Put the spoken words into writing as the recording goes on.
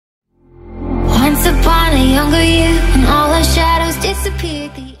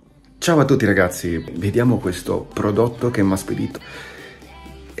Ciao a tutti ragazzi, vediamo questo prodotto che mi ha spedito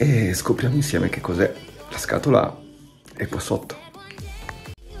e scopriamo insieme che cos'è. La scatola è qua sotto.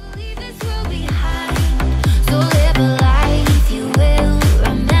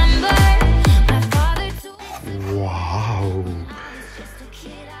 Wow!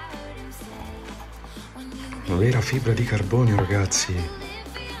 Una vera fibra di carbonio ragazzi.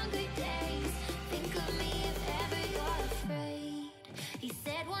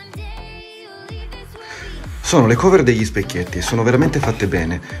 Sono le cover degli specchietti e sono veramente fatte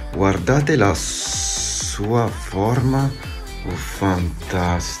bene. Guardate la sua forma,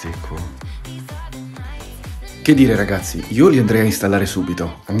 fantastico. Che dire ragazzi, io li andrei a installare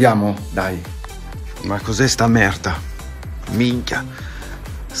subito. Andiamo? Dai. Ma cos'è sta merda? Minchia.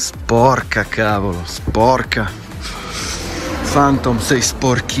 Sporca cavolo, sporca. Phantom, sei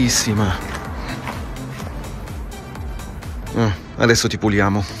sporchissima. Adesso ti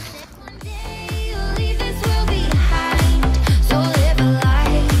puliamo.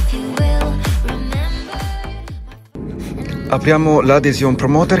 Apriamo l'adhesion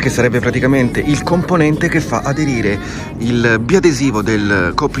promoter, che sarebbe praticamente il componente che fa aderire il biadesivo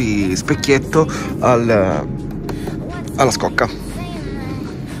del copri specchietto alla scocca.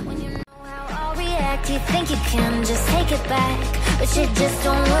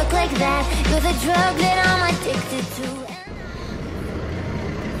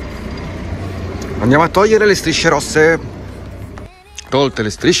 Andiamo a togliere le strisce rosse. Tolte le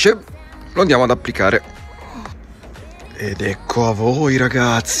strisce, lo andiamo ad applicare. Ed ecco a voi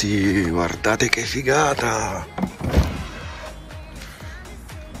ragazzi, guardate che figata!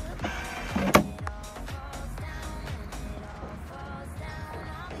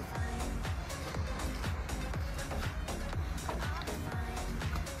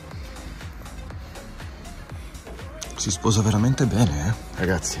 Si sposa veramente bene,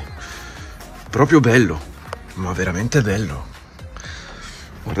 ragazzi. Proprio bello, ma veramente bello.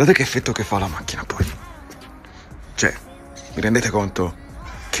 Guardate che effetto che fa la macchina poi. Cioè, vi rendete conto?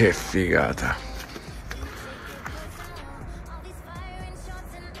 Che figata!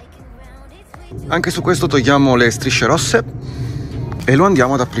 Anche su questo togliamo le strisce rosse e lo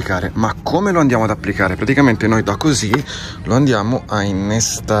andiamo ad applicare. Ma come lo andiamo ad applicare? Praticamente noi da così lo andiamo a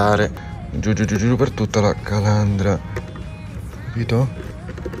innestare giù giù giù giù per tutta la calandra, capito?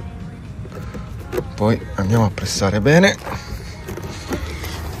 Poi andiamo a pressare bene.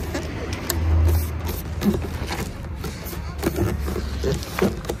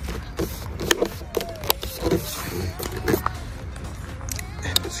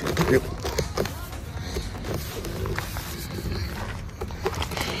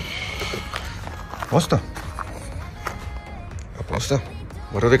 Apposta? Apposta?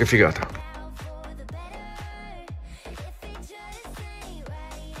 Guardate che figata!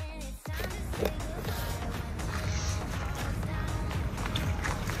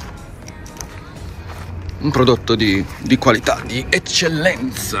 Un prodotto di qualità, di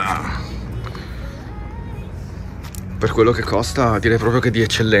eccellenza! Per quello che costa, direi proprio che di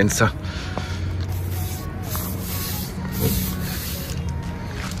eccellenza.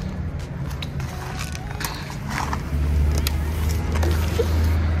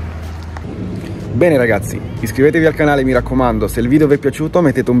 Bene ragazzi, iscrivetevi al canale mi raccomando, se il video vi è piaciuto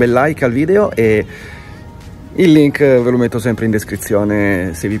mettete un bel like al video e il link ve lo metto sempre in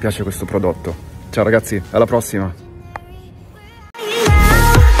descrizione se vi piace questo prodotto. Ciao ragazzi, alla prossima!